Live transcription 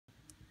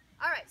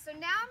All right, so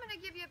now I'm going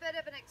to give you a bit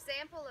of an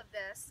example of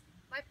this.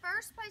 My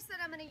first place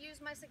that I'm going to use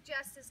my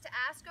suggest is to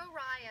ask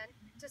Orion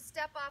to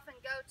step off and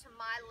go to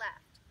my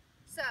left.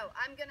 So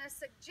I'm going to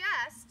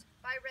suggest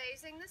by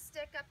raising the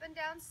stick up and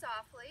down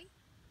softly.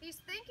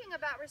 He's thinking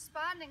about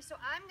responding, so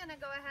I'm going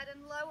to go ahead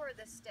and lower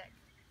the stick.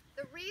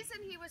 The reason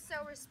he was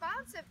so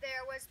responsive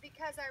there was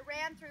because I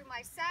ran through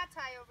my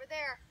SATI over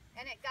there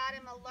and it got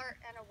him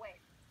alert and awake.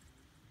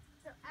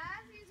 So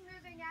as he's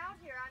moving out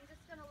here, I'm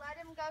just going to let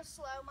him go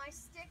slow. My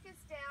stick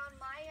is down,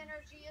 my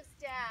energy is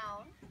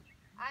down.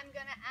 I'm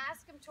going to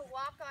ask him to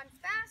walk on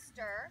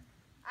faster.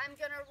 I'm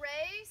going to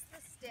raise the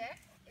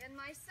stick in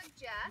my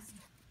suggest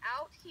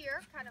out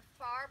here, kind of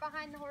far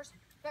behind the horse.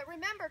 But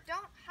remember,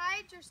 don't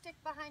hide your stick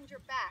behind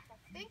your back. I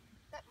think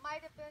that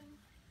might have been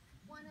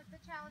one of the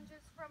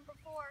challenges from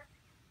before.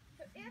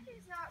 So if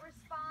he's not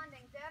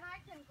responding, then I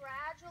can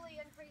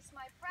gradually increase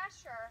my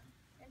pressure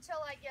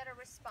until I get a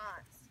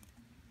response.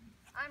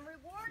 I'm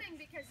rewarding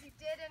because he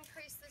did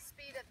increase the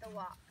speed of the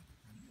walk.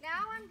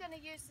 Now I'm going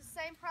to use the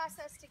same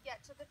process to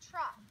get to the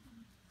trot.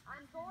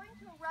 I'm going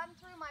to run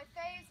through my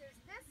phases,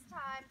 this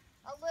time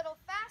a little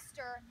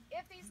faster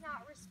if he's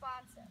not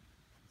responsive.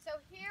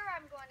 So here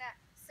I'm going to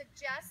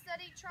suggest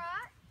that he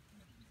trot,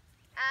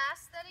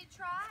 ask that he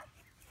trot,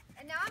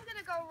 and now I'm going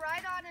to go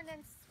right on and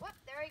then, whoop,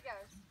 there he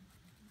goes.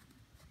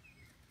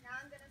 Now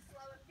I'm going to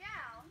slow him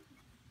down,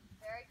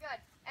 very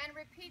good, and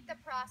repeat the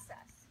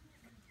process.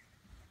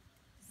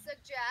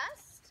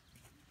 Suggest.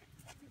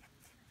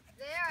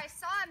 There, I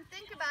saw him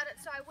think about it,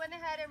 so I went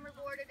ahead and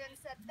rewarded and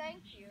said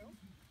thank you.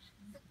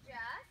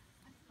 Suggest.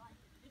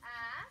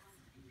 Ask.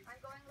 I'm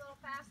going a little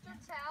faster.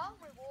 Tell.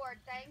 Reward.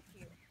 Thank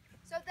you.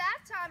 So that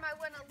time I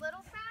went a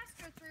little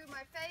faster through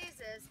my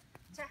phases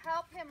to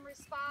help him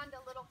respond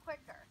a little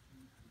quicker.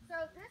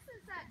 So this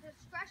is that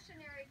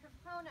discretionary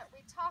component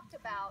we talked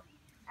about.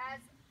 As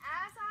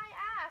I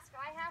ask,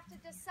 I have to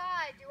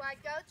decide, do I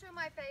go through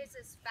my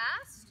phases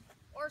fast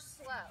or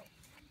slow?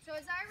 So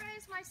as I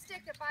raise my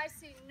stick, if I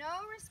see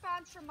no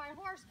response from my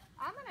horse,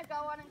 I'm going to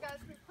go on and go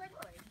through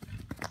quickly.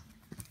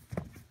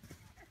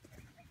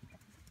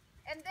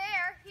 And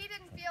there, he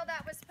didn't feel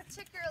that was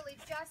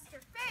particularly just or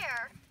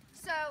fair,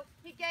 so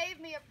he gave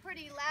me a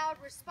pretty loud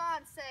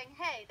response saying,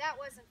 hey, that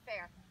wasn't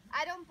fair.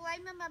 I don't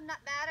blame him, I'm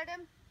not mad at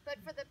him,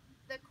 but for the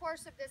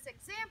course of this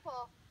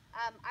example,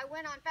 I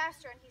went on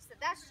faster and he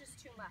said, that's just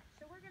too much.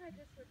 So we're going to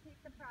just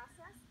repeat the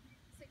process.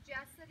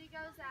 Suggest that he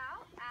goes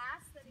out,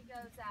 ask that he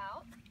goes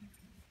out.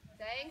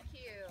 Thank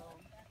you.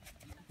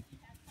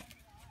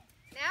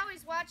 Now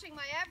he's watching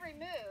my every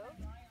move,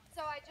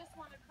 so I just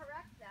want to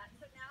correct that.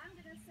 So now I'm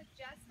going to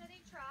suggest that he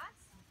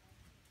trots.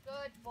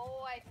 Good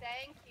boy,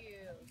 thank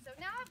you. So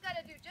now I've got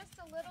to do just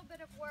a little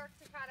bit of work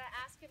to kind of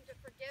ask him to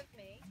forgive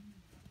me.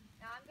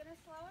 Now I'm going to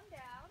slow him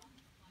down.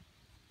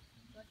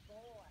 Good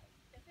boy.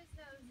 Dip his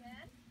nose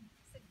in.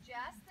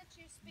 Suggest that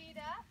you speed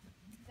up.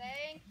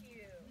 Thank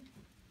you.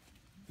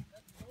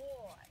 Good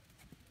boy.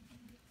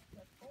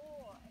 Good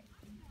boy.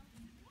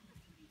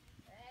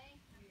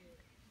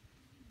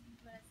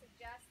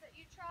 Suggest that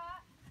you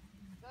trot.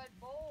 Good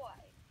boy.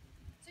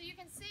 So you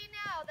can see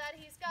now that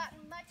he's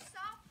gotten much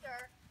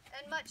softer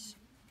and much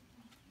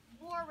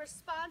more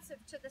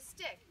responsive to the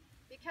stick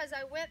because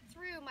I went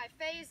through my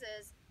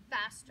phases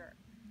faster.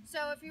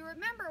 So if you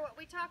remember what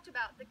we talked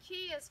about, the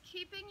key is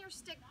keeping your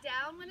stick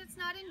down when it's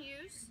not in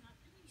use,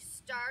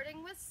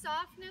 starting with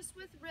softness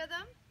with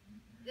rhythm,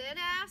 then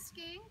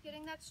asking,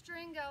 getting that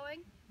string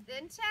going,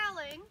 then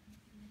telling,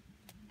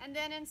 and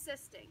then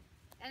insisting.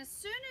 And as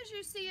soon as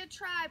you see a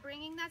try,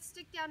 bringing that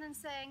stick down and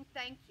saying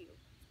thank you.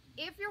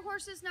 If your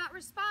horse is not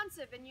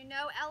responsive and you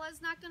know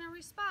Ella's not going to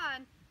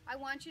respond, I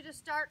want you to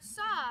start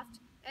soft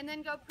and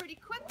then go pretty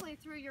quickly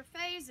through your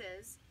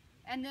phases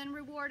and then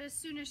reward as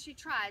soon as she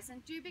tries.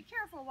 And do be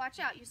careful, watch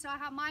out. You saw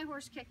how my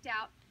horse kicked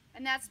out,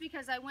 and that's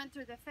because I went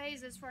through the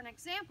phases, for an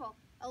example,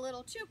 a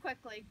little too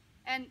quickly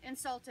and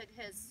insulted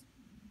his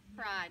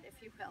pride,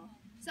 if you will.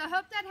 So I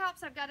hope that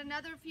helps. I've got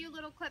another few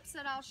little clips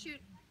that I'll shoot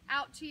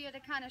out to you to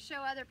kind of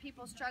show other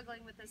people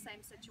struggling with the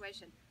same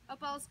situation. Hope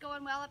all's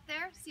going well up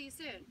there. See you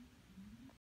soon.